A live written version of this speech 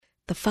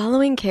The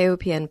following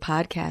KOPN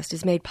podcast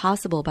is made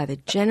possible by the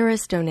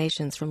generous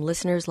donations from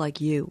listeners like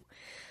you.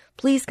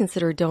 Please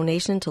consider a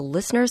donation to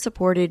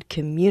listener-supported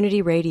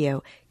community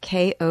radio,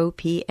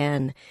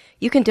 KOPN.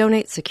 You can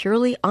donate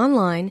securely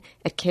online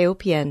at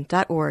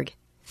kopn.org.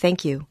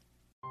 Thank you.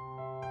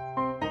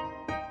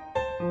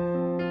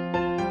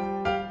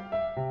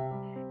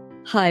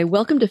 Hi,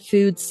 welcome to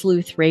Food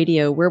Sleuth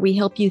Radio, where we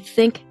help you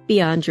think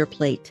beyond your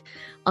plate.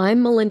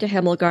 I'm Melinda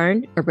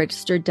Hemmelgarn, a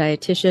registered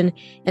dietitian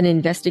and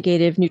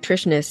investigative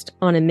nutritionist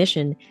on a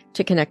mission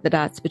to connect the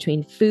dots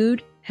between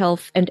food,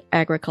 health, and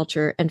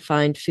agriculture and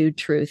find food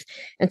truth.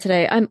 And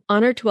today I'm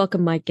honored to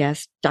welcome my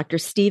guest, Dr.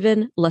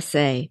 Stephen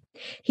Lasee.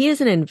 He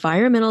is an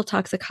environmental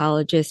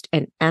toxicologist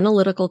and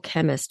analytical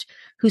chemist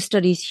who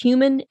studies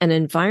human and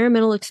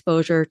environmental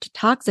exposure to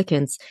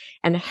toxicants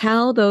and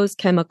how those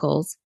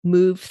chemicals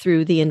move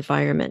through the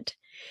environment.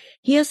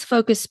 He has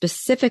focused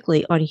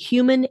specifically on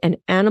human and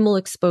animal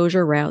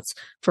exposure routes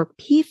for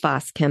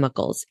PFAS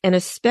chemicals, and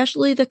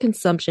especially the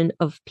consumption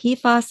of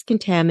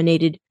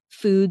PFAS-contaminated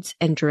foods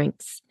and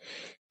drinks.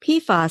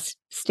 PFAS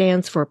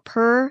stands for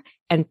per-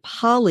 and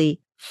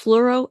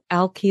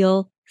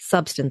polyfluoroalkyl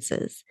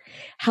substances.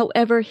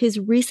 However, his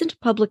recent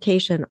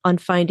publication on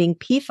finding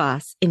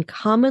PFAS in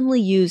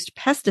commonly used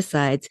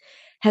pesticides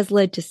has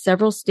led to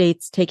several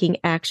states taking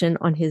action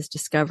on his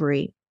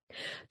discovery.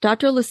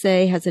 Dr.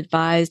 Lasee has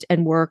advised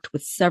and worked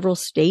with several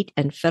state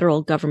and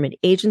federal government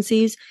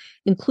agencies,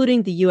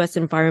 including the U.S.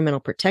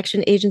 Environmental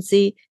Protection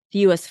Agency,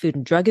 the U.S. Food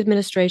and Drug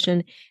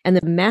Administration, and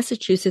the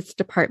Massachusetts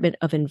Department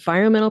of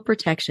Environmental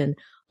Protection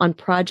on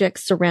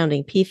projects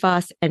surrounding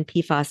PFAS and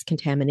PFAS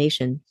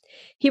contamination.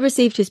 He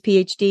received his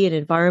Ph.D. in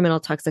environmental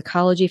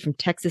toxicology from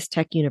Texas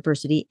Tech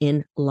University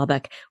in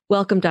Lubbock.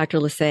 Welcome, Dr.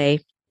 Lasee.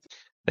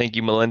 Thank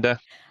you, Melinda.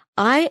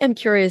 I am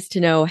curious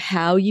to know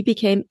how you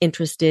became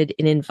interested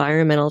in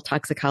environmental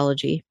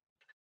toxicology.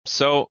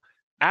 So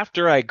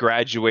after I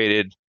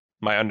graduated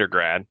my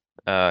undergrad,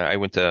 I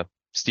went to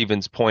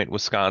Stevens Point,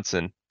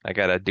 Wisconsin. I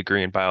got a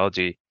degree in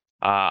biology.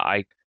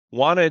 I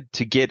wanted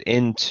to get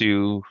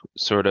into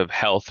sort of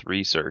health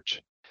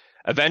research.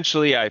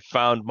 Eventually, I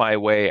found my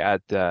way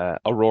at the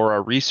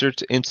Aurora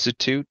Research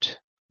Institute,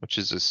 which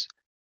is this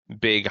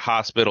big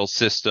hospital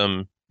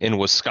system in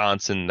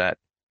Wisconsin that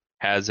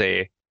has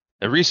a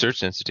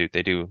research institute.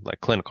 They do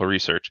like clinical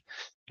research.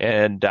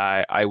 And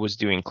I was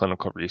doing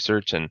clinical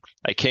research, and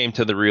I came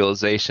to the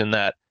realization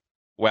that,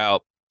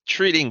 while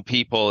treating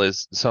people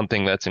is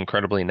something that's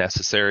incredibly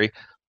necessary,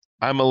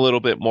 I'm a little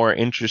bit more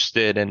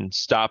interested in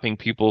stopping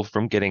people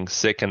from getting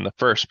sick in the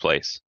first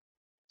place.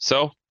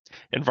 So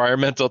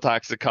environmental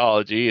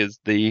toxicology is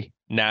the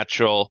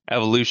natural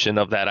evolution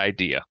of that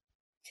idea.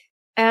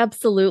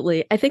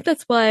 Absolutely. I think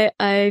that's why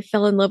I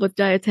fell in love with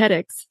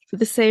dietetics, for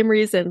the same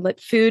reason that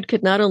food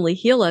could not only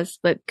heal us,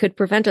 but could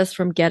prevent us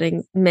from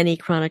getting many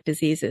chronic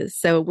diseases.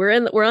 So we're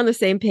on the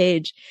same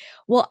page.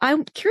 Well,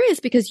 I'm curious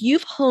because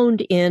you've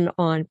honed in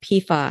on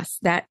PFAS,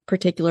 that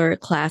particular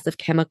class of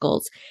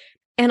chemicals,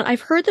 and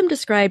I've heard them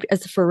described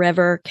as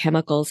forever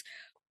chemicals.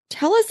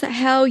 Tell us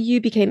how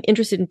you became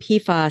interested in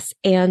PFAS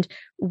and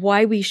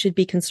why we should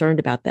be concerned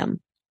about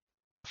them.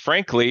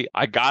 Frankly,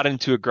 I got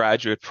into a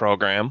graduate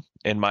program,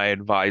 and my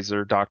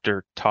advisor,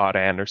 Dr. Todd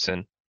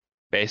Anderson,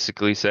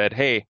 basically said,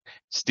 "Hey,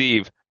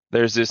 Steve,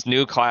 there's this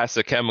new class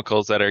of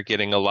chemicals that are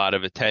getting a lot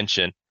of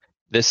attention.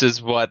 This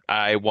is what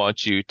I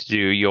want you to do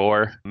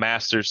your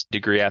master's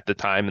degree at the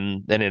time,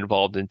 and then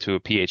evolved into a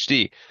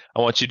PhD.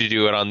 I want you to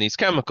do it on these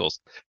chemicals.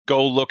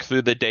 Go look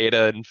through the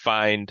data and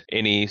find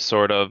any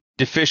sort of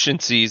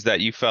deficiencies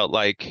that you felt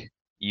like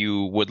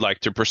you would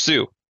like to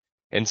pursue."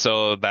 And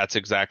so that's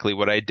exactly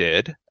what I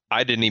did.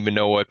 I didn't even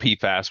know what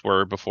PFAS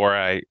were before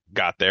I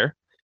got there,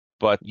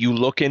 but you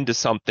look into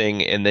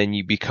something and then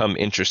you become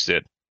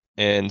interested.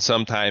 And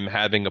sometimes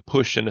having a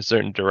push in a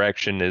certain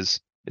direction is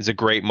a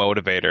great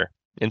motivator.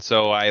 And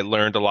so I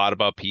learned a lot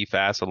about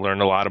PFAS. I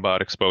learned a lot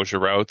about exposure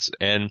routes.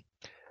 And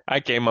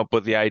I came up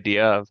with the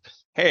idea of,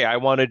 hey, I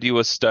want to do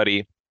a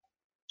study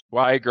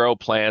why grow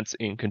plants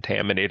in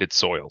contaminated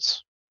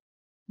soils.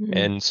 Mm-hmm.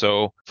 And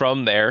so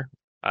from there,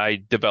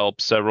 I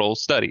developed several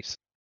studies.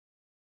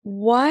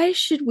 Why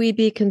should we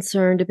be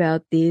concerned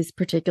about these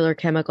particular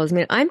chemicals? I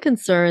mean, I'm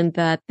concerned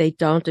that they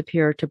don't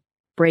appear to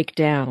break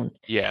down.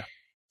 Yeah.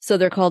 So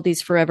they're called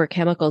these forever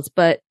chemicals,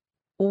 but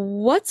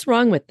what's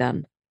wrong with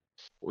them?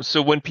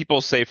 So when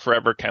people say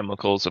forever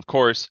chemicals, of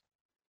course,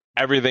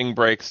 everything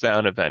breaks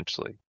down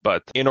eventually.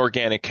 But in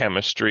organic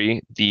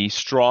chemistry, the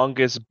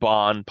strongest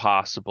bond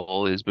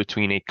possible is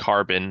between a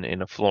carbon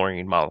and a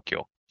fluorine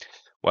molecule.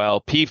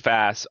 Well,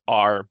 PFAS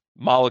are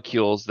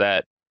molecules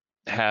that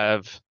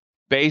have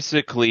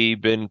basically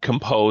been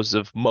composed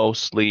of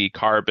mostly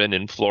carbon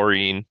and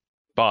fluorine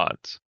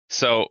bonds.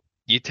 So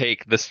you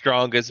take the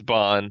strongest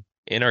bond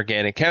in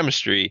organic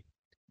chemistry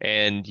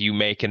and you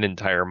make an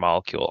entire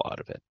molecule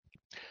out of it.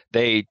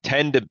 They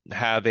tend to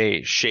have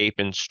a shape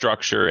and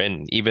structure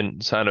and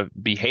even sort of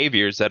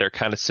behaviors that are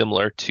kind of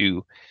similar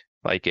to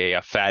like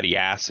a fatty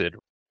acid.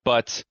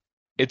 But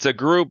it's a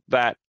group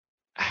that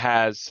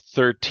has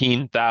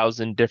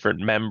 13,000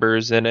 different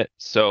members in it.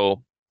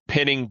 So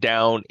pinning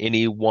down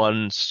any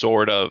one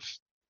sort of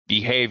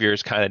behavior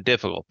is kind of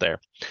difficult there.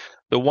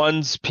 The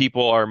ones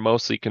people are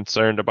mostly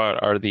concerned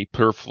about are the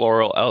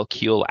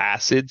perfluoroalkyl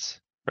acids,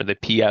 or the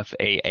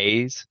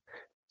PFAAs.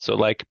 So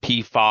like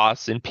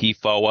PFAS and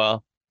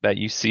PFOA that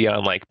you see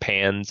on like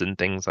pans and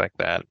things like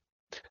that.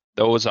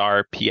 Those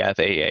are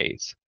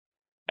PFAAs,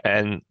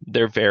 and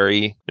they're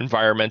very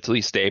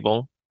environmentally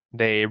stable.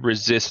 They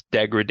resist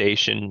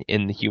degradation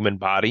in the human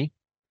body.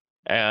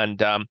 And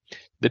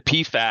the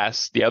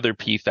PFAS, the other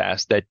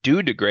PFAS that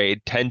do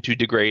degrade, tend to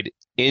degrade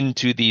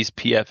into these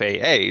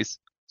PFAAs.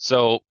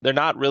 So they're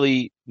not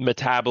really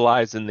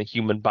metabolized in the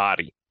human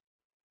body.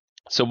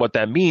 So what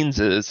that means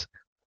is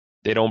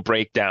they don't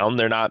break down.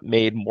 They're not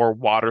made more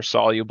water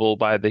soluble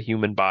by the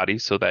human body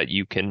so that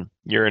you can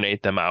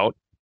urinate them out.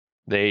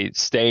 They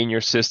stay in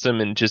your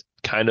system and just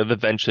kind of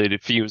eventually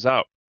diffuse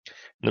out.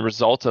 And the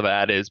result of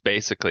that is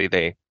basically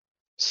they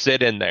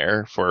sit in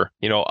there for,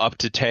 up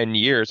to 10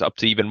 years, up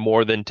to even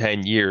more than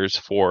 10 years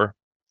for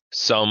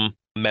some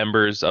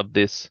members of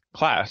this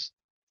class.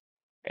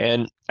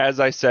 And as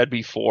I said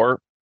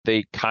before,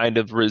 they kind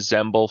of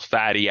resemble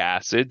fatty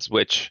acids,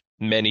 which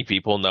many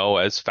people know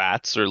as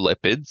fats or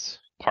lipids,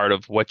 part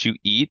of what you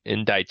eat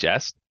and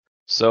digest.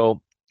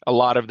 So a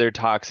lot of their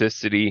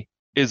toxicity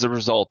is a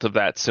result of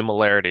that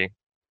similarity.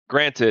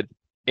 Granted,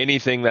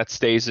 anything that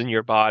stays in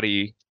your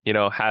body,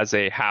 has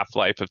a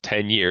half-life of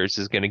 10 years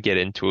is going to get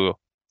into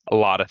a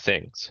lot of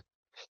things.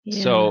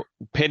 Yeah. So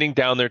pinning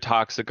down their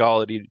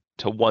toxicology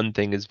to one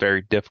thing is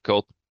very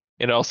difficult.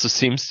 It also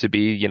seems to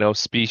be,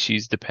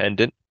 species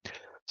dependent.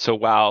 So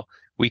while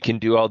we can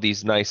do all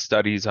these nice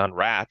studies on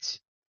rats,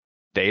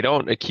 they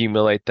don't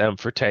accumulate them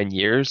for 10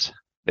 years.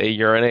 They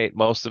urinate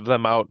most of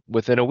them out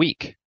within a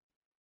week.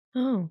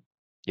 Oh,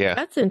 Yeah.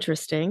 that's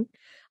interesting.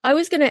 I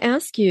was going to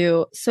ask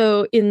you,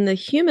 so in the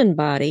human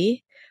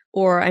body,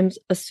 or I'm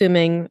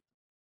assuming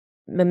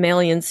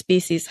mammalian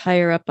species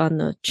higher up on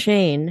the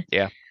chain,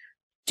 Yeah.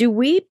 do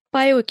we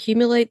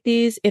bioaccumulate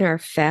these in our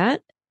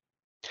fat?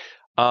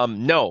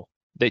 No,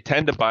 they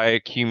tend to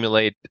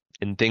bioaccumulate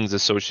in things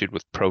associated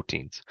with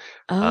proteins.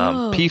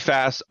 Oh,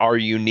 PFAS are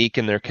unique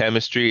in their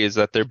chemistry, is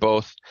that they're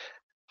both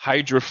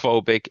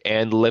hydrophobic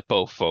and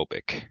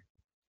lipophobic,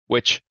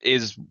 which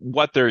is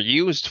what they're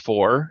used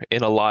for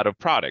in a lot of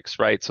products,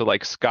 right? So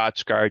like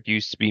Scotchgard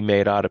used to be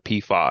made out of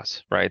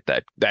PFAS, right?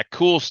 That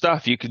cool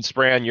stuff you can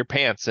spray on your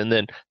pants and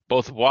then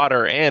both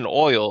water and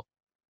oil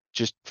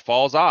just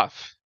falls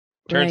off.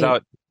 Turns right.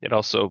 out it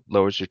also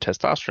lowers your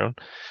testosterone,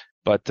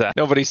 but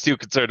nobody's too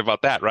concerned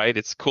about that, right?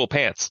 It's cool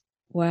pants.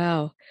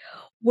 Wow.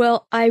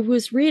 Well, I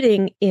was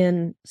reading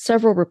in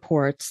several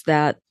reports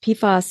that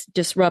PFAS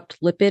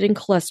disrupt lipid and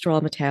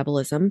cholesterol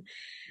metabolism,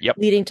 Yep.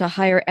 leading to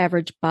higher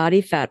average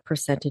body fat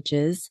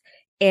percentages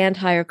and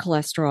higher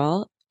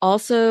cholesterol.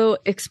 Also,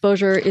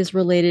 exposure is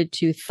related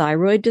to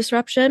thyroid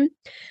disruption,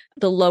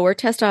 the lower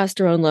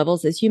testosterone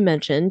levels, as you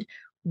mentioned,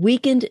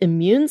 weakened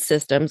immune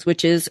systems,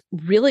 which is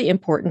really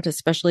important,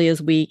 especially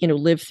as we,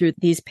 live through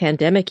these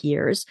pandemic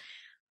years,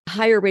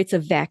 higher rates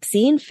of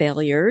vaccine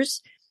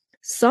failures,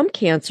 some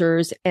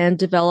cancers, and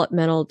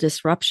developmental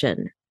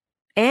disruption.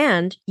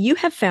 And you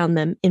have found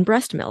them in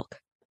breast milk.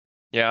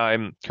 Yeah,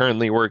 I'm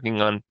currently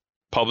working on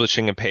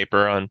publishing a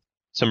paper on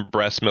some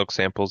breast milk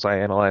samples I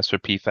analyzed for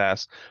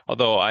PFAS,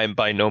 although I'm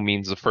by no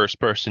means the first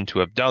person to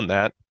have done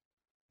that.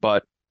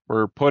 But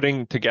we're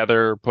putting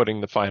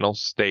the final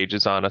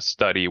stages on a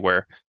study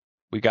where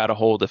we got a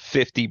hold of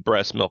 50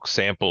 breast milk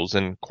samples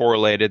and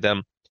correlated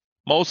them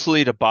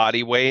mostly to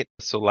body weight.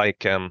 So like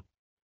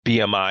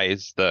BMI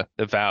is the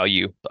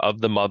value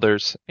of the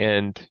mothers.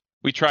 And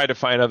we tried to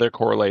find other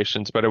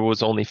correlations, but it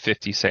was only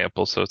 50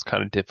 samples, so it's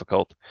kind of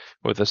difficult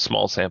with a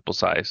small sample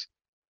size.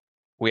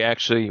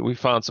 We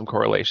found some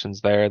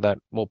correlations there that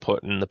we'll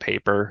put in the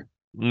paper,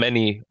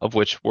 many of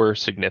which were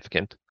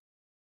significant.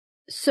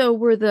 So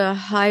were the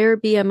higher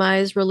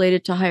BMIs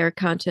related to higher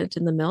content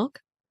in the milk?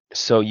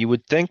 So you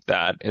would think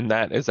that, and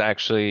that is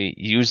actually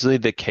usually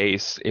the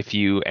case if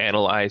you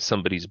analyze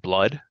somebody's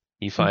blood.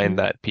 You find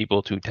that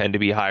people who tend to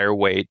be higher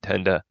weight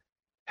tend to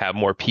have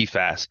more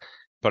PFAS.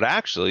 But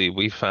actually,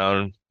 we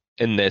found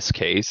in this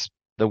case,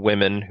 the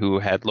women who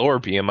had lower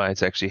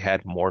BMIs actually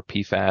had more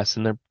PFAS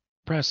in their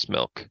breast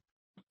milk.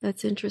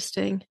 That's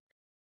interesting.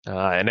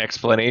 An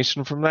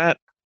explanation from that?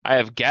 I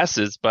have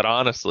guesses, but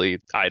honestly,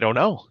 I don't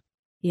know.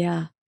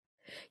 Yeah.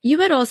 You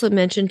had also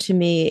mentioned to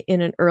me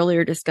in an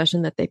earlier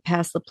discussion that they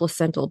pass the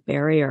placental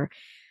barrier,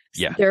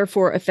 Yeah.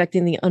 therefore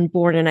affecting the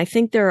unborn. And I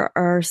think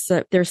there's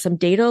some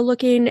data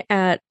looking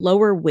at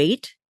lower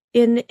weight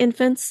in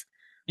infants.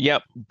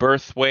 Yep.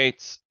 Birth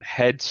weights,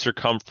 head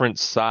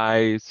circumference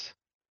size,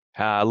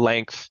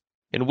 length.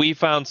 And we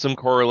found some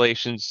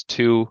correlations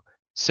too.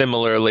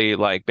 Similarly,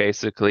 like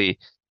basically,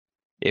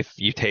 if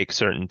you take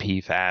certain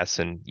PFAS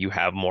and you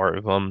have more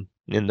of them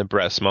in the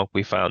breast milk,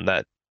 we found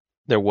that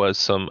there was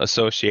some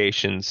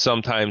association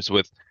sometimes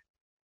with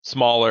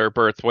smaller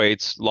birth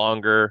weights,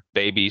 longer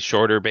babies,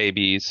 shorter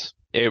babies.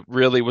 It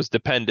really was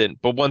dependent.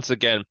 But once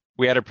again,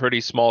 we had a pretty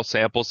small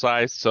sample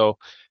size, so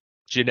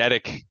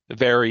genetic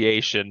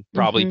variation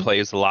probably Hmm.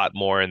 plays a lot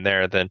more in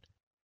there than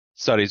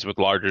studies with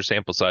larger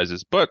sample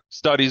sizes. But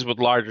studies with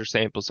larger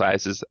sample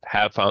sizes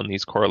have found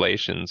these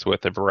correlations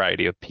with a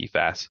variety of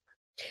PFAS.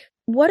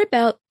 What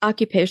about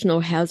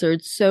occupational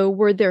hazards? So,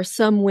 were there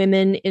some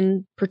women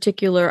in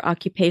particular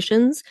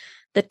occupations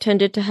that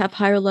tended to have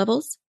higher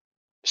levels?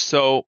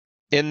 So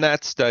in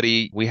that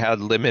study, we had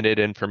limited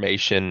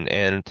information,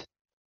 and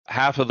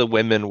half of the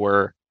women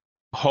were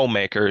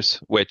homemakers,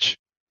 which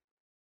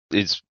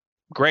is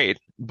great,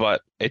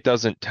 but it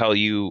doesn't tell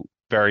you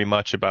very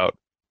much about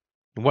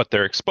what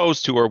they're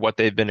exposed to or what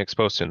they've been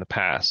exposed to in the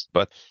past.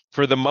 But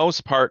for the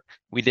most part,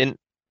 we didn't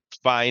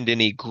find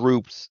any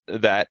groups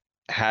that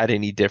had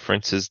any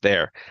differences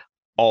there.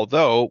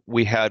 Although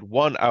we had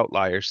one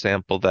outlier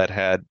sample that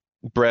had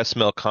breast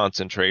milk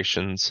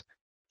concentrations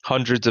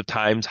hundreds of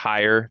times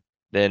higher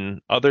than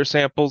other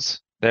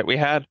samples that we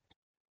had.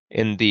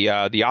 In the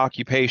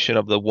occupation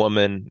of the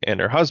woman and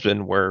her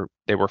husband were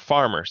they were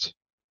farmers.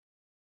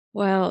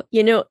 Wow.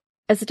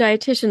 As a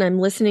dietitian, I'm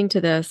listening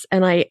to this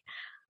and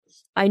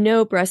I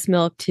know breast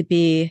milk to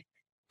be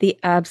the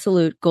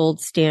absolute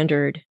gold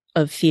standard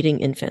of feeding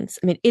infants.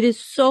 I mean, it is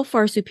so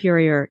far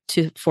superior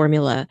to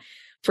formula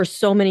for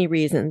so many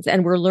reasons.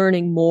 And we're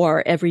learning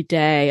more every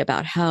day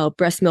about how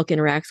breast milk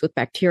interacts with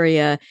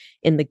bacteria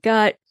in the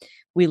gut.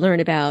 We learn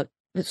about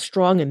the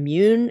strong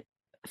immune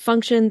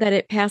function that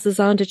it passes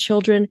on to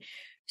children.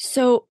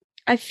 So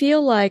I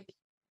feel like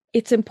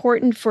it's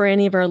important for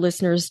any of our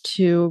listeners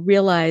to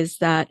realize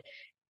that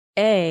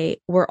A,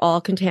 we're all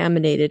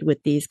contaminated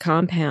with these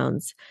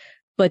compounds,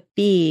 but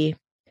B,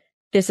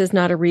 this is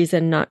not a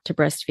reason not to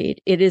breastfeed.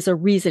 It is a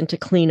reason to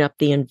clean up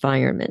the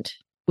environment.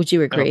 Would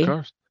you Of agree?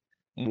 course,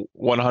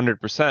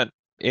 100%.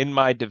 In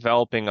my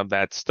developing of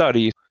that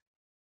study,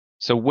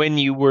 so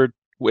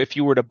if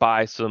you were to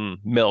buy some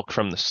milk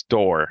from the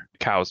store,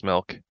 cow's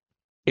milk,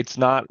 it's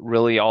not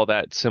really all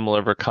that similar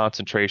of a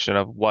concentration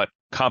of what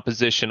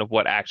composition of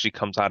what actually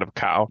comes out of a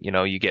cow.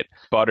 You get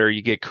butter,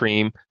 you get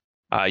cream,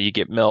 you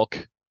get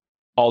milk,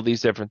 all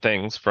these different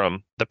things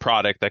from the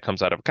product that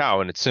comes out of a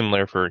cow, and it's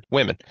similar for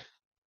women.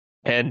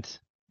 And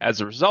as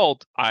a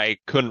result, I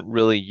couldn't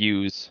really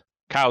use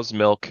cow's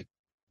milk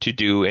to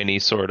do any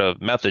sort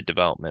of method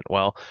development.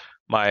 Well,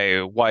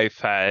 my wife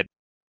had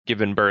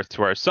given birth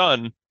to our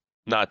son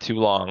not too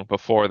long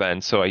before then,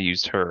 so I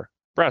used her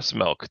breast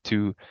milk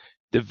to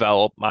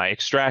develop my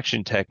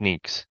extraction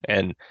techniques.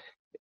 And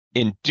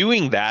in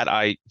doing that,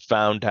 I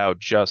found out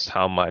just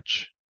how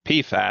much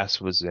PFAS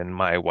was in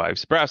my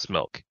wife's breast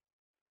milk.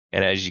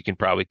 And as you can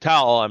probably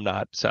tell, I'm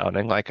not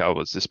sounding like I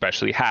was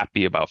especially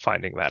happy about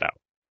finding that out.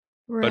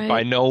 But by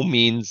Right. no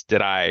means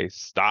did I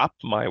stop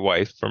my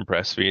wife from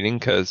breastfeeding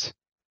because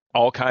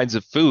all kinds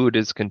of food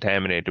is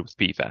contaminated with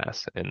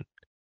PFAS, and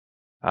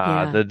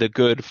Yeah. the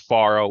good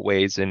far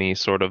outweighs any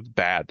sort of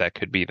bad that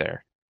could be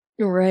there.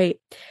 Right.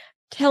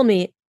 Tell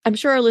me, I'm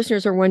sure our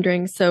listeners are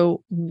wondering,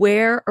 so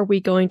where are we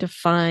going to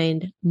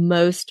find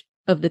most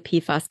of the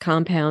PFAS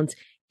compounds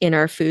in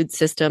our food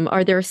system?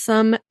 Are there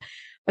some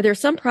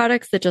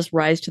products that just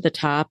rise to the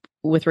top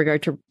with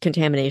regard to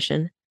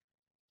contamination?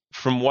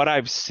 From what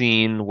I've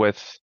seen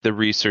with the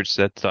research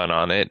that's done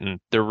on it, and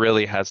there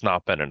really has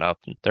not been enough.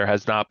 There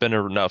has not been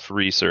enough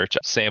research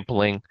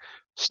sampling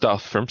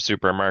stuff from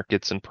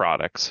supermarkets and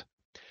products.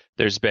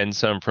 There's been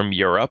some from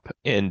Europe,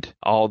 and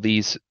all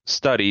these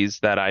studies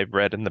that I've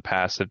read in the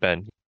past have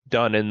been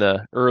done in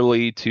the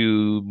early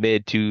to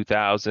mid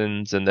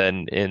 2000s and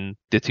then in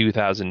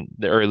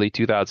the early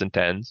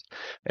 2010s.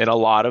 And a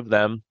lot of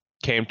them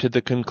came to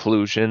the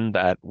conclusion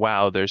that,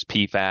 wow, there's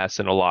PFAS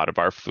in a lot of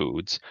our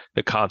foods.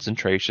 The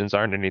concentrations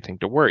aren't anything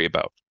to worry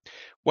about.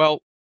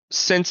 Well,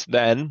 since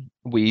then,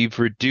 we've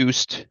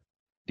reduced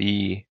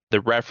the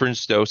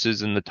reference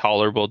doses and the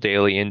tolerable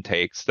daily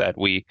intakes that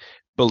we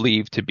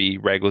believe to be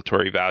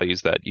regulatory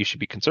values that you should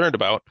be concerned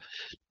about.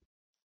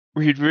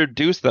 We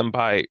reduce them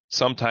by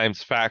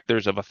sometimes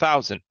factors of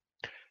 1,000.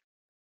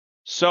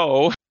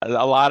 So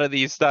a lot of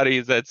these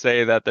studies that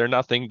say that they're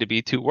nothing to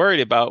be too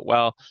worried about,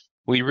 well,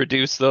 we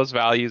reduce those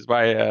values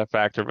by a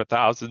factor of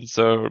 1,000.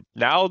 So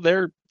now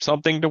they're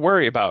something to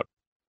worry about.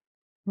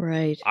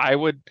 Right. I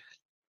would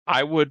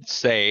I would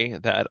say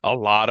that a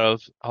lot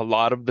of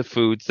the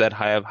foods that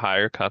have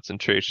higher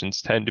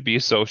concentrations tend to be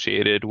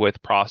associated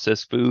with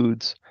processed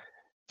foods,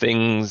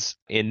 things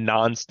in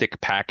non-stick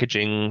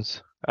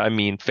packagings. I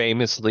mean,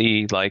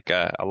 famously, like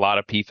a lot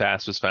of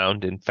PFAS was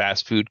found in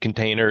fast food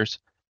containers.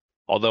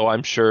 Although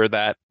I'm sure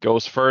that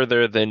goes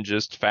further than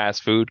just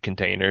fast food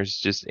containers,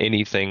 just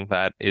anything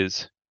that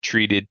is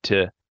treated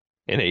to,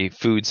 in a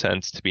food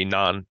sense, to be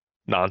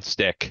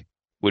non-stick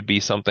would be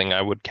something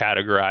I would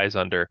categorize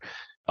under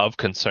of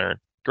concern.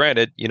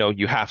 Granted,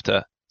 you have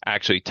to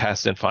actually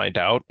test and find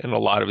out, and a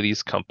lot of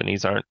these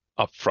companies aren't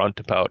upfront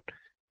about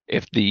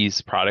if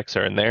these products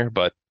are in there,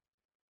 but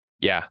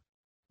yeah,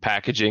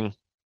 packaging,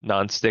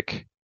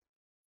 non-stick,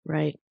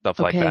 Right. stuff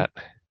like Okay. that.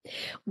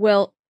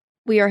 Well,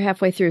 We are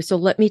halfway through, so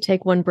let me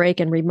take one break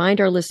and remind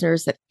our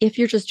listeners that if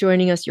you're just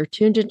joining us, you're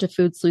tuned into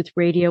Food Sleuth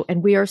Radio,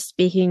 and we are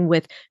speaking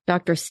with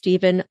Dr.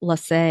 Stephen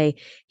Lasee.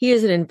 He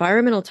is an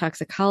environmental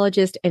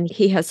toxicologist, and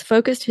he has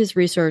focused his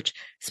research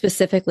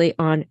specifically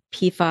on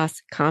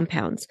PFAS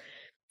compounds.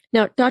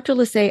 Now, Dr.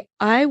 Lasee,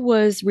 I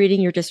was reading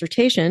your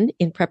dissertation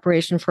in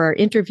preparation for our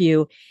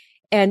interview,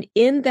 and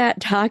in that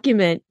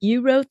document,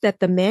 you wrote that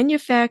the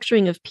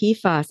manufacturing of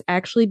PFAS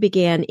actually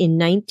began in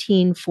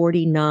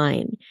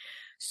 1949.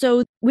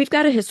 So we've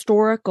got a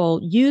historical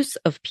use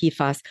of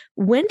PFAS.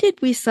 When did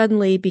we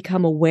suddenly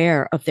become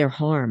aware of their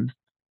harm?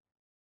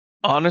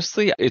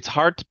 Honestly, it's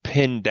hard to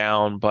pin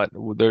down, but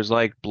there's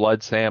like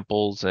blood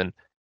samples and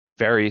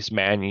various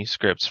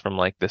manuscripts from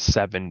like the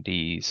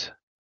 70s.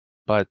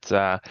 But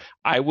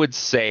I would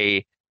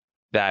say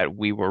that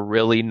we were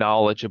really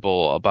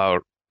knowledgeable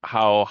about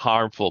how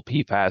harmful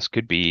PFAS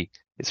could be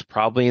is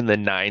probably in the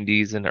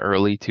 90s and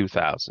early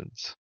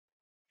 2000s.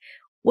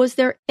 Was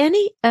there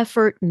any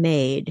effort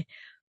made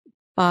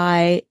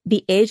by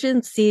the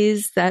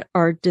agencies that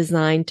are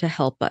designed to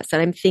help us?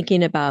 And I'm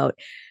thinking about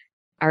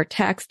our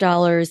tax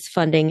dollars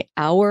funding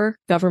our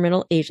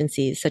governmental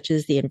agencies, such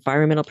as the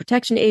Environmental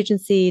Protection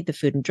Agency, the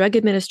Food and Drug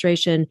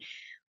Administration.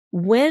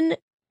 When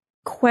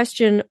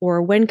question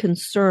or when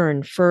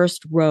concern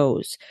first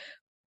rose,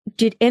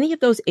 did any of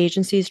those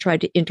agencies try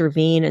to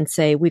intervene and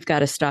say, we've got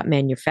to stop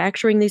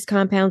manufacturing these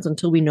compounds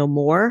until we know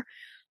more?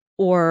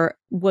 Or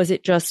was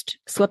it just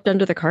swept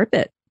under the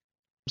carpet?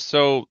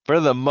 So, for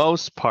the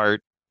most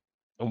part,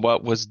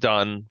 what was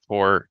done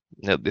for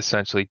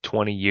essentially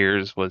 20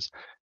 years was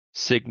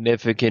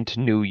significant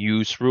new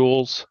use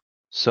rules.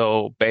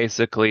 So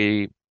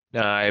basically,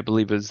 I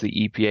believe it was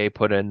the EPA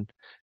put in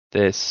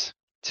this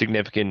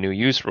significant new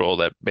use rule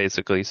that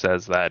basically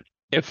says that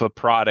if a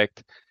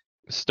product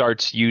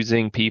starts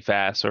using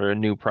PFAS or a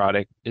new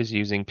product is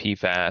using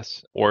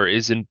PFAS or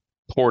is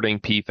importing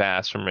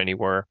PFAS from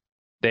anywhere,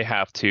 they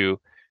have to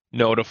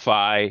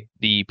notify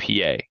the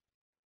EPA.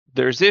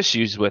 There's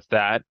issues with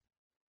that.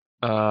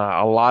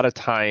 A lot of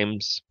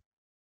times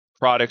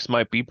products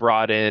might be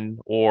brought in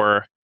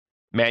or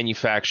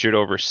manufactured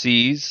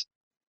overseas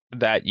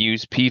that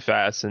use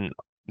PFAS, and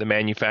the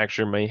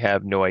manufacturer may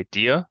have no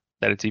idea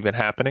that it's even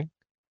happening,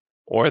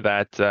 or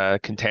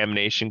that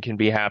contamination can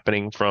be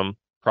happening from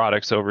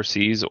products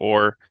overseas,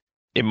 or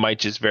it might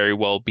just very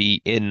well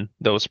be in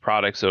those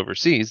products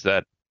overseas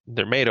that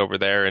they're made over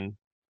there and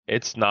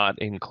it's not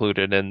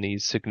included in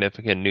these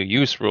significant new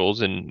use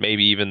rules, and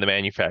maybe even the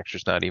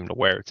manufacturer's not even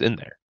aware it's in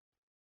there.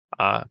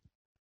 Uh,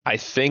 I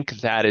think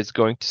that is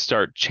going to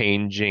start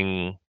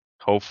changing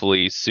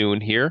hopefully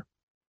soon here.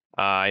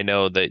 I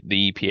know that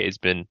the EPA has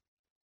been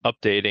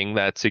updating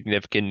that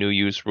significant new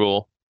use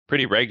rule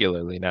pretty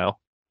regularly now,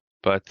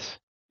 but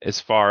as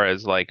far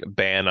as like a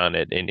ban on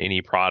it in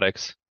any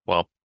products,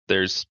 well,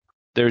 there's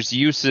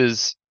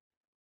uses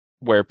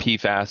where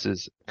PFAS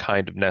is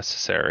kind of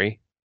necessary.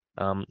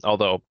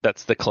 Although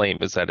that's the claim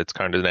is that it's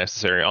kind of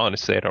necessary.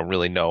 Honestly, I don't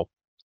really know,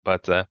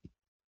 but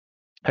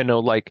I know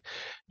like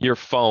your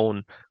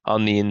phone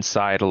on the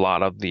inside, a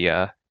lot of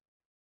the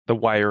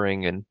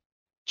wiring and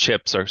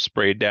chips are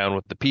sprayed down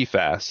with the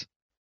PFAS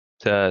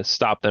to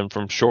stop them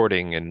from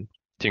shorting and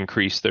to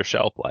increase their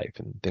shelf life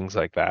and things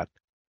like that.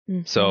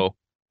 Mm-hmm. So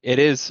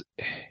it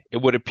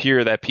would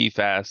appear that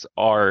PFAS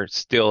are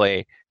still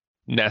a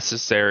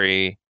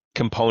necessary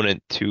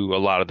component to a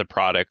lot of the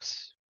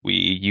products we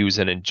use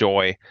and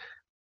enjoy.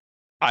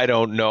 I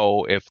don't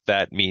know if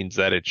that means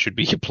that it should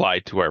be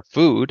applied to our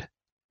food,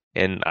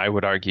 and I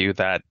would argue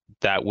that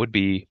that would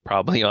be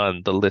probably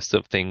on the list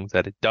of things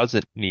that it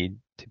doesn't need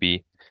to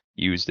be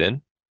used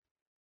in.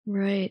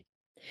 Right.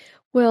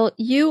 Well,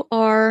 you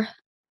are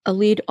a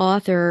lead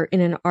author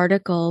in an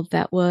article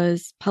that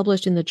was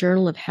published in the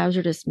Journal of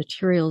Hazardous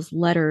Materials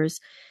Letters,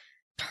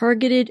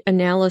 Targeted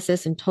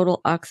Analysis and Total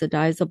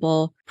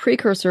Oxidizable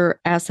Precursor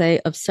Assay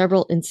of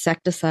Several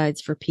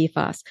Insecticides for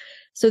PFAS.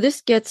 So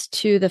this gets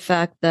to the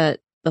fact that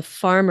the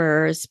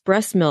farmer's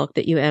breast milk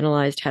that you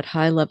analyzed had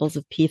high levels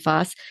of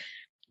PFAS.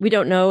 We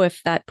don't know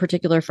if that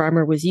particular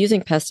farmer was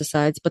using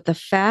pesticides, but the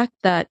fact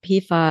that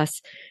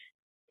PFAS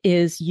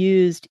is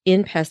used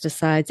in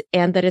pesticides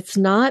and that it's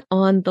not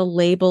on the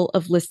label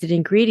of listed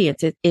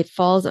ingredients. It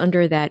falls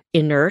under that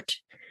inert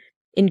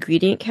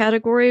ingredient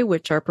category,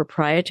 which are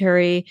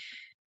proprietary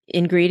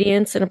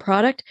ingredients in a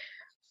product.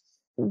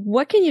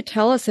 What can you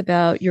tell us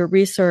about your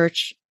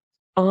research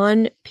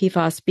on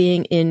PFAS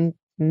being in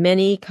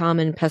many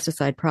common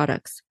pesticide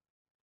products?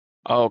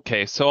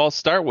 Okay, so I'll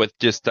start with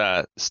just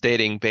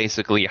stating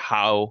basically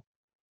how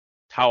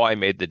I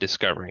made the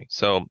discovery.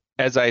 So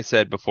as I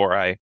said before,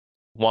 I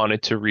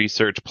wanted to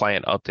research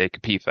plant uptake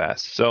of PFAS.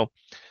 So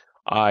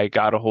I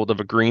got a hold of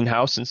a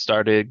greenhouse and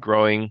started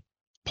growing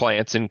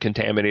plants in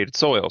contaminated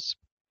soils.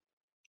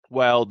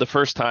 Well, the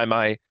first time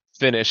I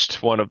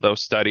finished one of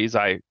those studies,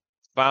 I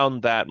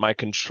found that my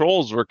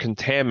controls were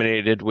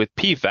contaminated with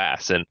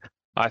PFAS, and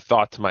I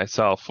thought to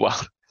myself, well,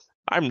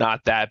 I'm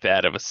not that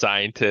bad of a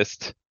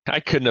scientist. I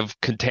couldn't have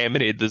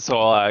contaminated the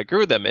soil I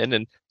grew them in.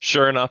 And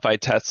sure enough, I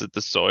tested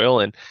the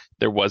soil, and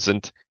there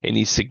wasn't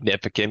any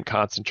significant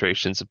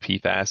concentrations of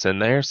PFAS in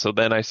there. So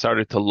then I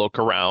started to look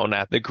around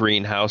at the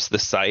greenhouse, the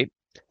site,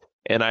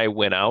 and I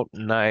went out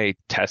and I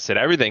tested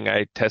everything.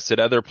 I tested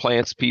other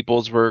plants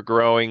peoples were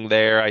growing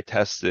there.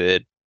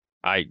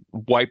 I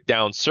wiped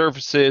down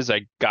surfaces.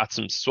 I got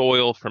some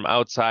soil from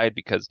outside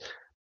because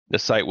the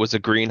site was a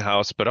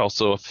greenhouse, but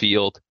also a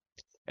field.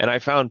 And I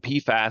found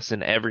PFAS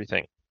in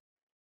everything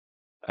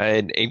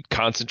and in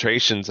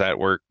concentrations that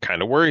were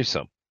kind of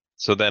worrisome.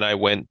 So then I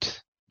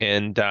went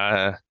and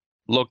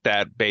looked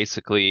at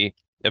basically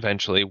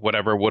eventually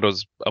whatever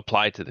was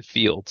applied to the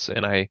fields.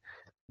 And I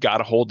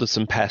got a hold of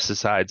some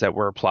pesticides that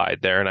were applied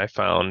there, and I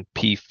found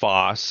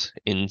PFAS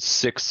in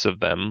 6 of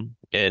them.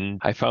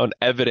 And I found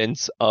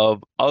evidence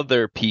of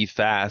other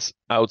PFAS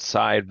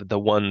outside the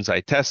ones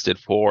I tested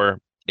for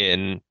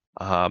in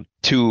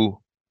two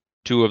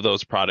of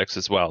those products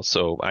as well.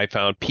 So I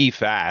found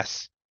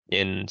PFAS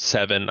in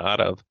 7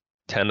 out of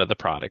 10 of the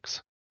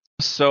products.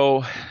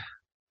 So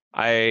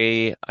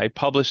I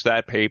published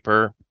that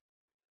paper,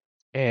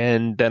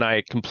 and then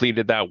I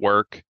completed that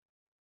work,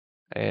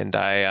 and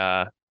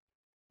I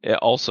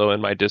also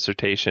in my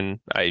dissertation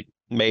I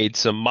made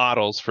some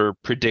models for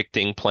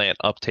predicting plant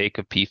uptake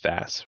of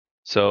PFAS.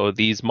 So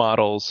these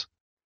models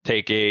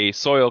take a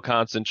soil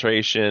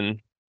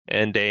concentration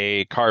and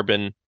a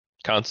carbon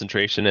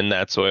concentration in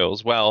that soil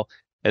as well,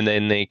 and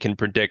then they can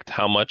predict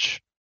how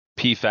much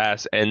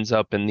PFAS ends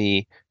up in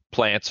the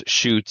plant's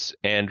shoots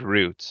and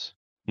roots.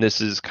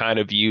 This is kind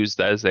of used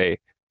as a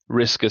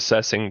risk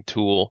assessing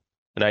tool,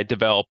 and I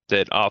developed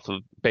it off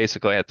of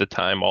basically at the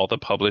time all the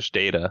published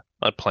data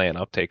on plant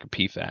uptake of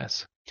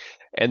PFAS.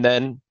 And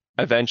then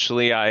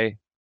eventually I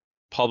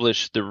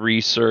published the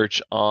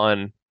research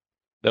on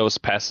those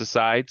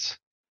pesticides,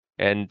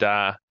 and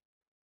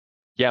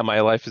yeah,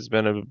 my life has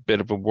been a bit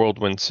of a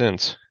whirlwind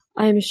since.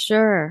 I'm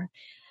sure.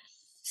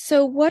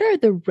 So what are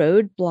the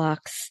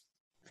roadblocks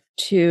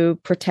to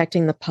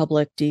protecting the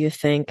public, do you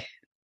think,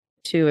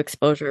 to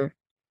exposure?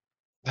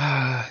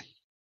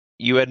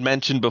 You had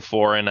mentioned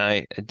before, and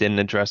I didn't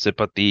address it,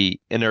 but the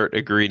inert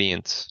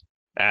ingredients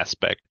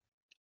aspect.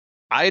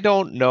 I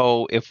don't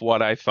know if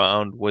what I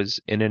found was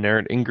an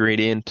inert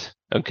ingredient,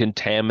 a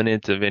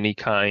contaminant of any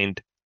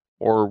kind,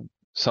 or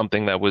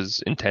something that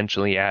was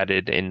intentionally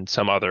added in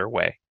some other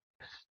way.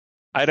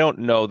 I don't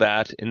know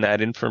that, and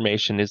that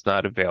information is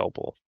not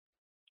available.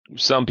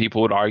 Some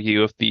people would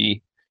argue if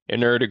the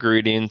inert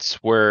ingredients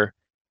were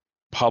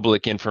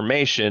public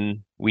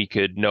information, we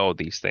could know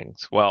these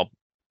things. Well,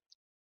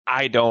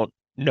 I don't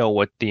know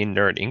what the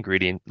inert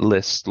ingredient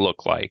lists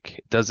look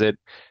like. Does the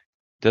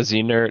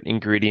inert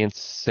ingredients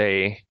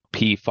say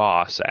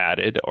PFAS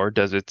added, or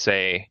does it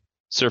say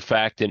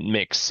surfactant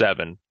mix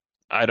 7?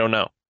 I don't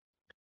know.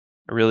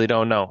 I really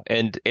don't know.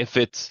 And if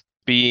it's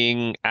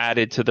being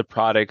added to the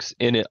products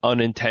in it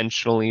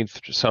unintentionally,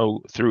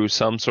 so through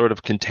some sort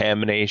of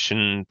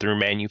contamination through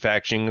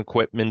manufacturing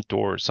equipment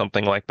or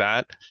something like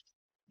that,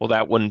 well,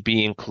 that wouldn't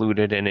be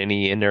included in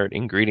any inert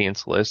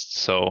ingredients list.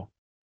 So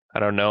I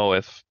don't know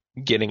if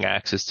getting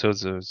access to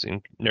those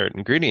inert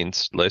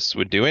ingredients lists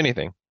would do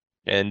anything.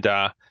 And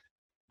I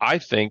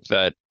think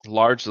that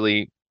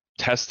largely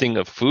testing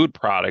of food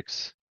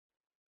products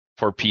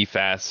for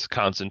PFAS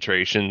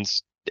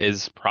concentrations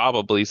is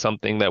probably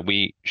something that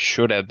we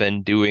should have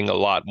been doing a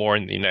lot more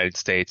in the United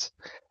States.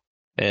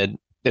 And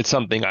it's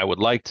something I would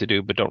like to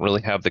do, but don't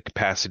really have the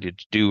capacity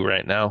to do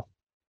right now.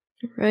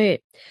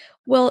 Right.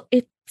 Well,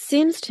 it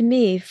seems to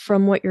me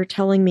from what you're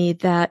telling me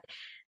that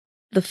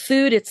the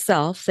food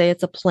itself, say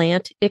it's a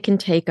plant, it can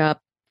take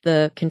up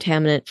the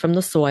contaminant from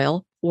the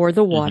soil or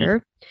the water.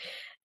 Mm-hmm.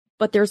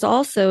 But there's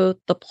also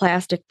the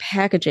plastic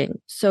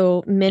packaging.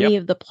 So many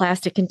of the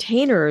plastic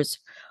containers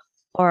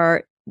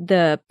are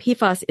the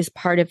PFAS is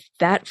part of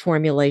that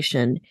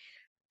formulation.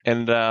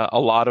 And a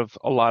lot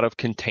of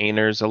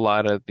containers, a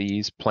lot of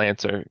these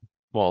plants are,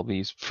 well,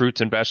 these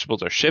fruits and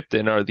vegetables are shipped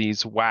in are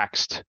these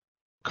waxed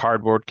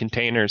cardboard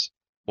containers.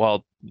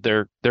 Well,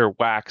 they're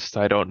waxed.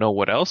 I don't know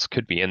what else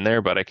could be in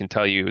there, but I can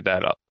tell you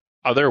that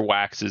other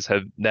waxes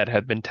that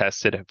have been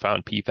tested have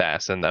found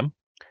PFAS in them.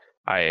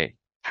 I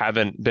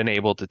haven't been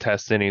able to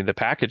test any of the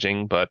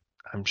packaging, but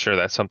I'm sure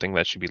that's something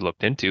that should be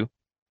looked into.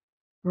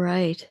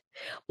 Right.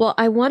 Well,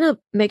 I want to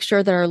make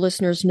sure that our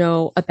listeners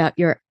know about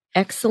your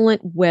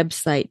excellent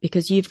website,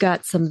 because you've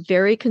got some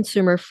very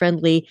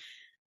consumer-friendly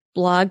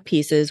blog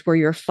pieces where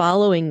you're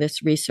following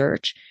this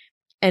research.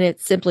 And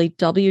it's simply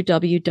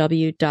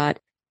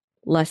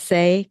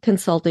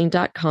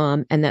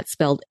www.laseeconsulting.com, and that's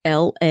spelled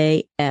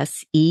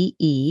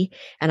Lasee.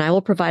 And I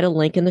will provide a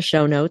link in the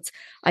show notes.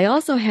 I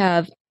also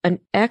have an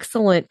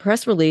excellent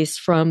press release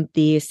from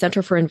the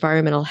Center for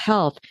Environmental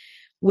Health,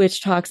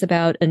 which talks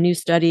about a new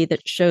study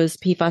that shows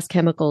PFAS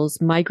chemicals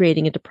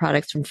migrating into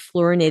products from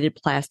fluorinated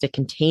plastic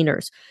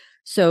containers.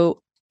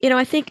 So,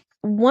 I think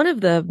one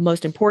of the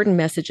most important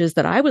messages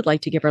that I would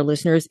like to give our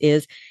listeners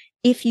is,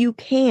 if you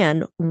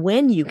can,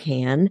 when you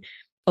can,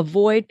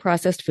 avoid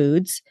processed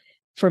foods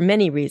for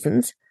many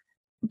reasons,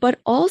 but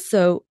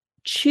also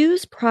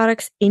choose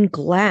products in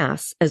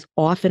glass as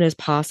often as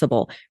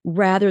possible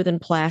rather than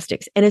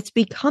plastics. And it's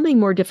becoming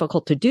more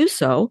difficult to do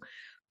so.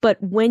 But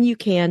when you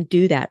can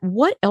do that,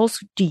 what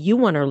else do you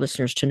want our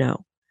listeners to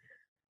know?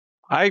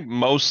 I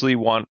mostly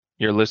want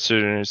your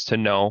listeners to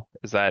know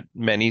is that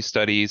many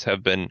studies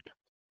have been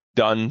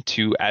done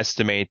to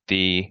estimate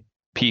the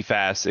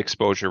PFAS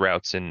exposure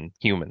routes in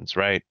humans,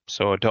 right?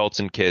 So adults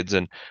and kids,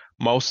 and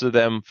most of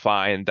them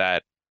find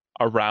that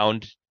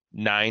around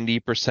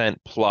 90%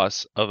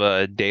 plus of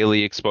a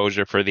daily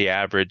exposure for the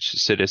average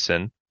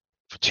citizen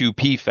to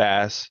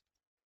PFAS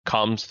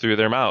comes through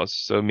their mouths.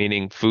 So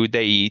meaning food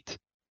they eat,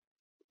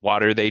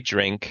 water they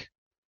drink,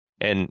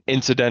 and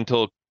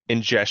incidental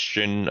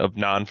ingestion of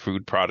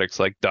non-food products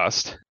like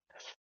dust.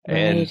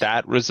 And Right.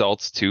 that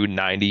results to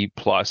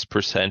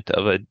 90+%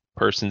 of a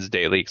person's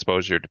daily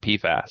exposure to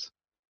PFAS.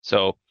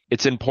 So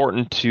it's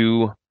important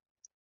to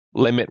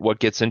limit what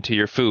gets into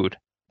your food.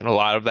 And a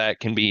lot of that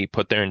can be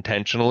put there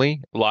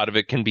intentionally. A lot of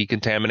it can be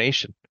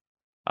contamination,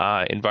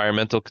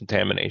 environmental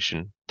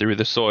contamination through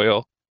the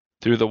soil,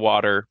 through the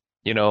water,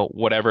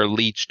 whatever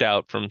leached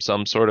out from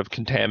some sort of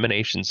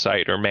contamination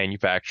site or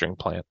manufacturing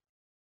plant.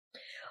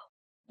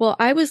 Well,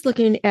 I was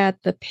looking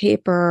at the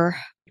paper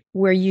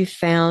where you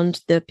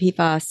found the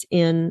PFAS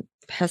in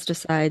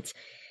pesticides,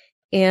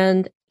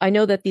 and I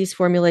know that these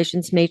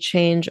formulations may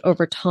change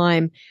over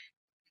time,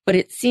 but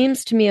it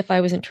seems to me, if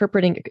I was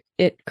interpreting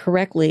it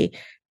correctly,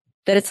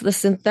 that it's the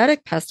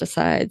synthetic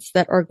pesticides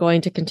that are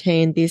going to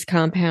contain these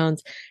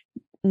compounds,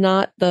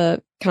 not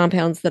the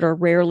compounds that are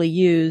rarely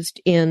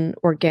used in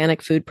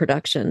organic food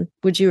production.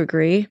 Would you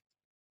agree?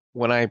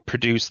 When I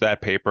produced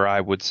that paper,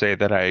 I would say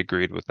that I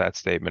agreed with that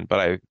statement, but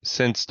I've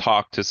since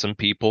talked to some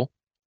people.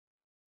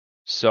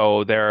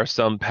 So there are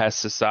some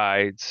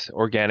pesticides,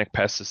 organic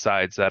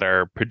pesticides that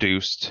are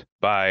produced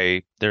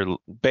by, they're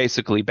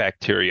basically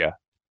bacteria,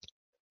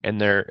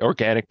 and they're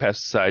organic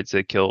pesticides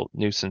that kill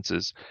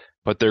nuisances,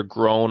 but they're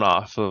grown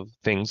off of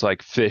things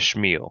like fish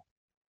meal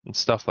and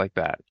stuff like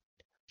that.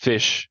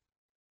 Fish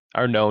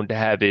are known to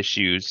have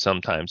issues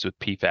sometimes with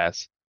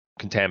PFAS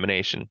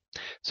contamination.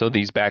 So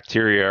these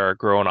bacteria are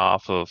grown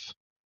off of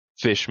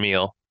fish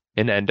meal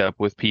and end up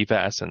with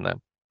PFAS in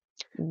them.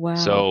 Wow.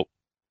 So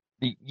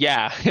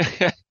yeah,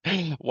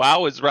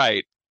 wow is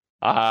right.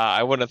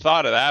 I wouldn't have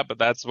thought of that, but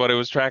that's what it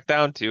was tracked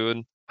down to.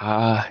 And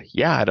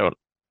yeah,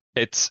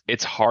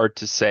 it's hard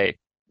to say.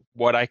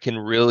 What I can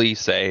really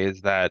say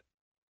is that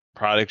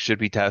products should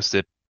be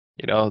tested.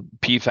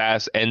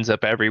 PFAS ends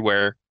up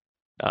everywhere.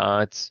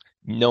 It's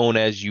known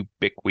as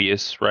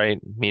ubiquitous,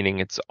 right? Meaning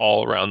it's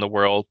all around the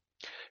world.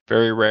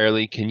 Very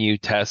rarely can you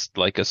test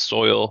like a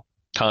soil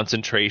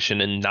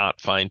concentration and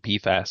not find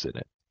PFAS in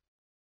it.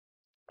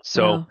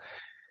 So Wow.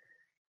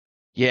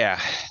 yeah,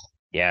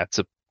 it's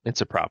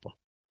a problem.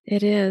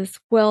 It is.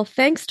 Well,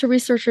 thanks to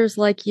researchers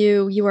like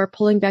you are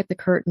pulling back the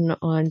curtain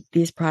on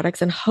these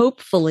products, and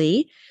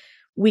hopefully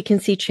we can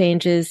see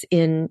changes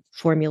in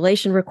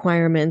formulation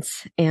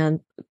requirements and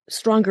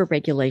stronger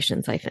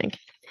regulations, I think.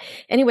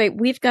 Anyway,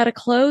 we've got to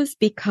close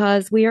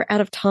because we are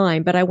out of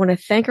time, but I want to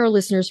thank our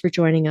listeners for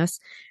joining us.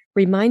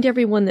 Remind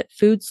everyone that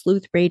Food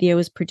Sleuth Radio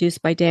is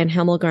produced by Dan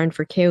Hemmelgarn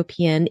for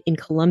KOPN in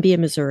Columbia,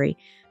 Missouri.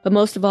 But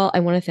most of all, I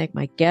want to thank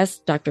my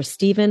guest, Dr.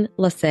 Stephen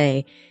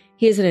Lasee.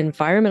 He is an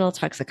environmental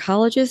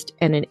toxicologist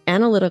and an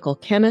analytical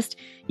chemist.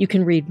 You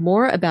can read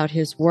more about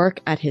his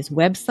work at his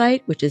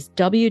website, which is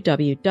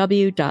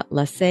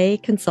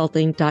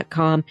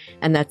www.laseeconsulting.com,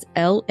 and that's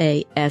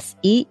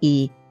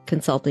Lasee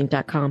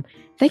consulting.com.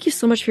 Thank you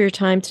so much for your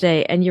time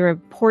today and your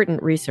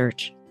important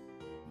research.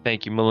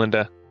 Thank you,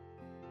 Melinda.